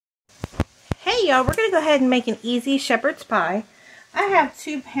Hey y'all, we're going to go ahead and make an easy shepherd's pie. I have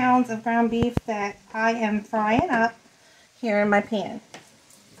 2 pounds of ground beef that I am frying up here in my pan.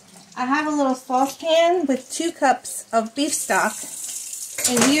 I have a little saucepan with 2 cups of beef stock,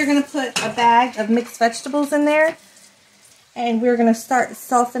 and we are going to put a bag of mixed vegetables in there, and we're going to start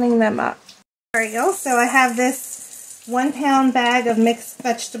softening them up. Alright y'all, so I have this 1 pound bag of mixed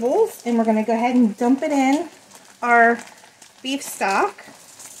vegetables, and we're going to go ahead and dump it in our beef stock.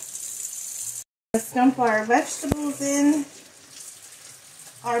 Let's dump our vegetables in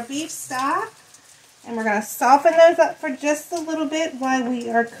our beef stock, and we're going to soften those up for just a little bit while we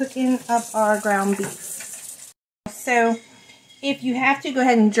are cooking up our ground beef. So if you have to, go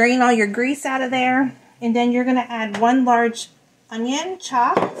ahead and drain all your grease out of there, and then you're going to add 1 large onion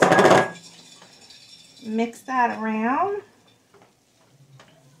chopped. Mix that around.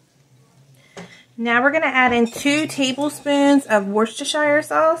 Now we're going to add in 2 tablespoons of Worcestershire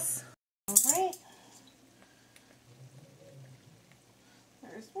sauce. Alright.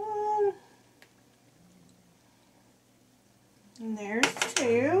 There's 1. And there's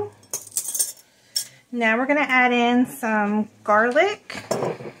 2. Now we're going to add in some garlic.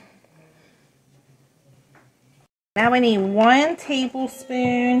 Now we need 1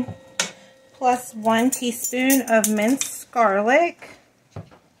 tablespoon plus 1 teaspoon of minced garlic.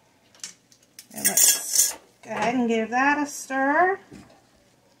 And let's go ahead and give that a stir.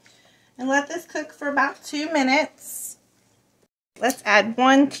 And let this cook for about 2 minutes. Let's add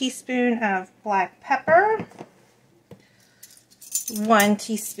 1 teaspoon of black pepper, 1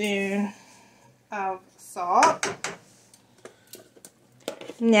 teaspoon of salt.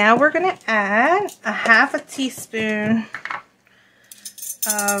 Now we're going to add a half a teaspoon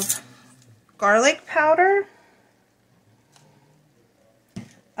of garlic powder,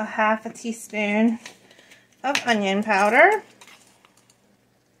 a half a teaspoon of onion powder.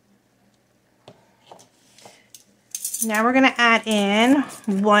 Now we're going to add in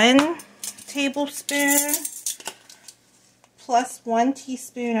 1 tablespoon plus 1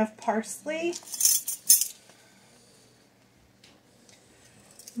 teaspoon of parsley.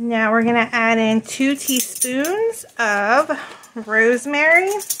 Now we're going to add in 2 teaspoons of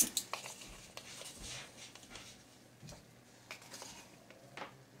rosemary.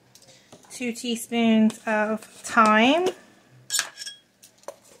 Two teaspoons of thyme.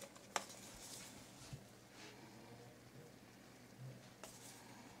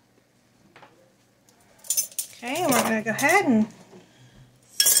 Okay, and we're going to go ahead and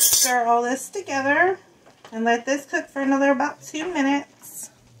stir all this together and let this cook for another about 2 minutes.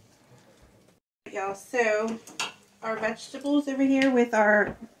 Y'all, so our vegetables over here with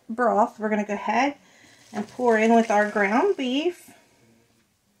our broth, we're going to go ahead and pour in with our ground beef.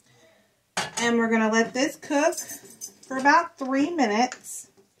 And we're going to let this cook for about 3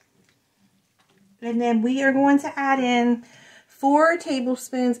 minutes. And then we are going to add in 4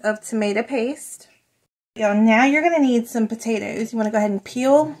 tablespoons of tomato paste. Now you're going to need some potatoes. You want to go ahead and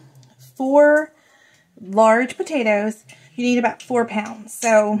peel 4 large potatoes. You need about 4 pounds.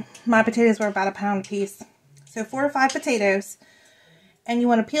 So my potatoes were about a pound a piece. So 4 to 5 potatoes. And you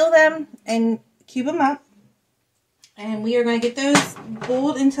want to peel them and cube them up. And we are going to get those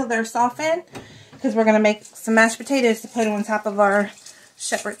boiled until they're softened, because we're going to make some mashed potatoes to put on top of our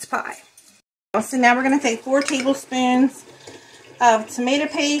shepherd's pie. So now we're going to take 4 tablespoons of tomato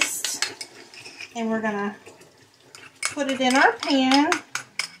paste, and we're going to put it in our pan,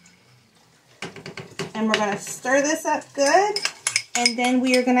 and we're going to stir this up good, and then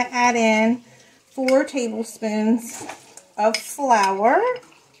we are going to add in 4 tablespoons of flour.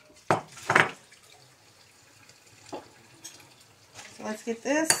 So let's get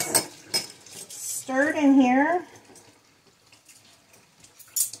this stirred in here.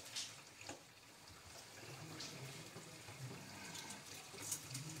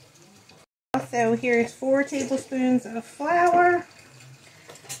 So here's 4 tablespoons of flour,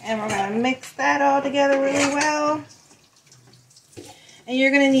 and we're going to mix that all together really well. And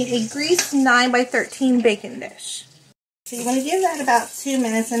you're going to need a greased 9x13 baking dish. So you're going to give that about 2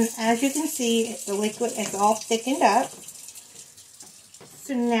 minutes, and as you can see, the liquid is all thickened up.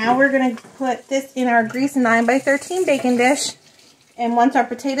 So now we're going to put this in our greased 9x13 baking dish, and once our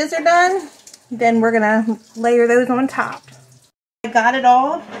potatoes are done, then we're going to layer those on top. I got it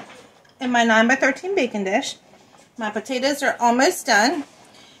all in my 9x13 baking dish. My potatoes are almost done,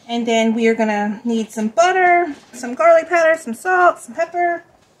 and then we are going to need some butter, some garlic powder, some salt, some pepper,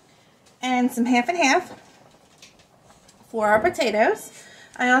 and some half and half for our potatoes.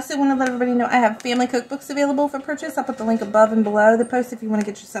 I also want to let everybody know I have family cookbooks available for purchase. I'll put the link above and below the post if you want to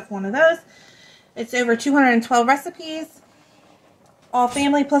get yourself one of those. It's over 212 recipes. all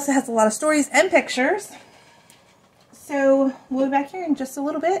family, plus it has a lot of stories and pictures. So we'll be back here in just a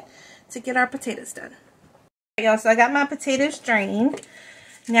little bit to get our potatoes done. Alright, y'all, so I got my potatoes drained.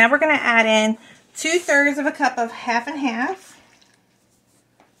 Now we're going to add in 2/3 of a cup of half and half.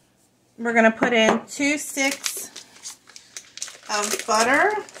 We're going to put in 2 sticks of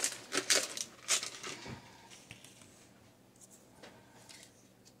butter.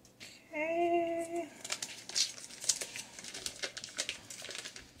 Okay.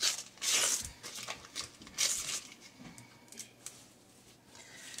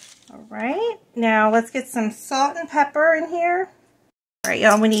 All right, now let's get some salt and pepper in here. All right,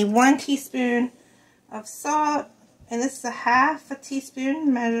 y'all, we need 1 teaspoon of salt, and this is a 1/2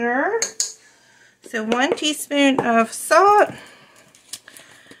 teaspoon measure. So 1 teaspoon of salt,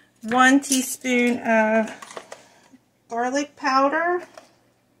 1 teaspoon of garlic powder,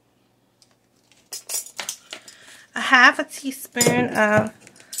 a 1/2 teaspoon of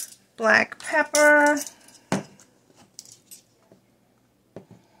black pepper,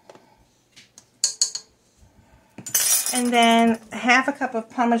 and then 1/2 cup of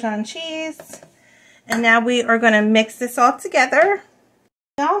Parmesan cheese. And now we are going to mix this all together.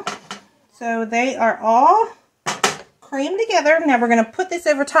 So they are all creamed together. Now we're going to put this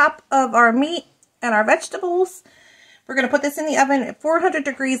over top of our meat and our vegetables. We're going to put this in the oven at 400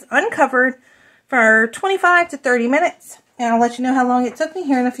 degrees uncovered for 25 to 30 minutes. And I'll let you know how long it took me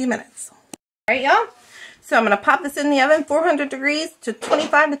here in a few minutes. Alright, y'all. So I'm going to pop this in the oven 400 degrees to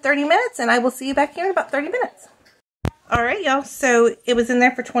 25 to 30 minutes. And I will see you back here in about 30 minutes. Alright, y'all, so it was in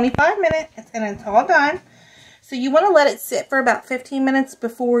there for 25 minutes, and it's all done. So you want to let it sit for about 15 minutes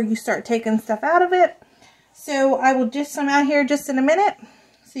before you start taking stuff out of it. So I will dish some out here just in a minute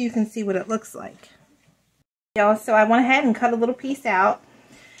so you can see what it looks like. Y'all, so I went ahead and cut a little piece out.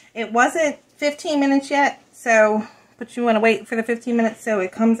 It wasn't 15 minutes yet, but you want to wait for the 15 minutes so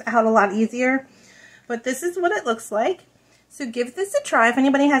it comes out a lot easier. But this is what it looks like. So give this a try. If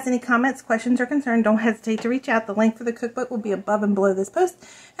anybody has any comments, questions, or concerns, don't hesitate to reach out. The link for the cookbook will be above and below this post.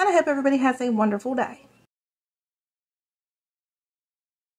 And I hope everybody has a wonderful day.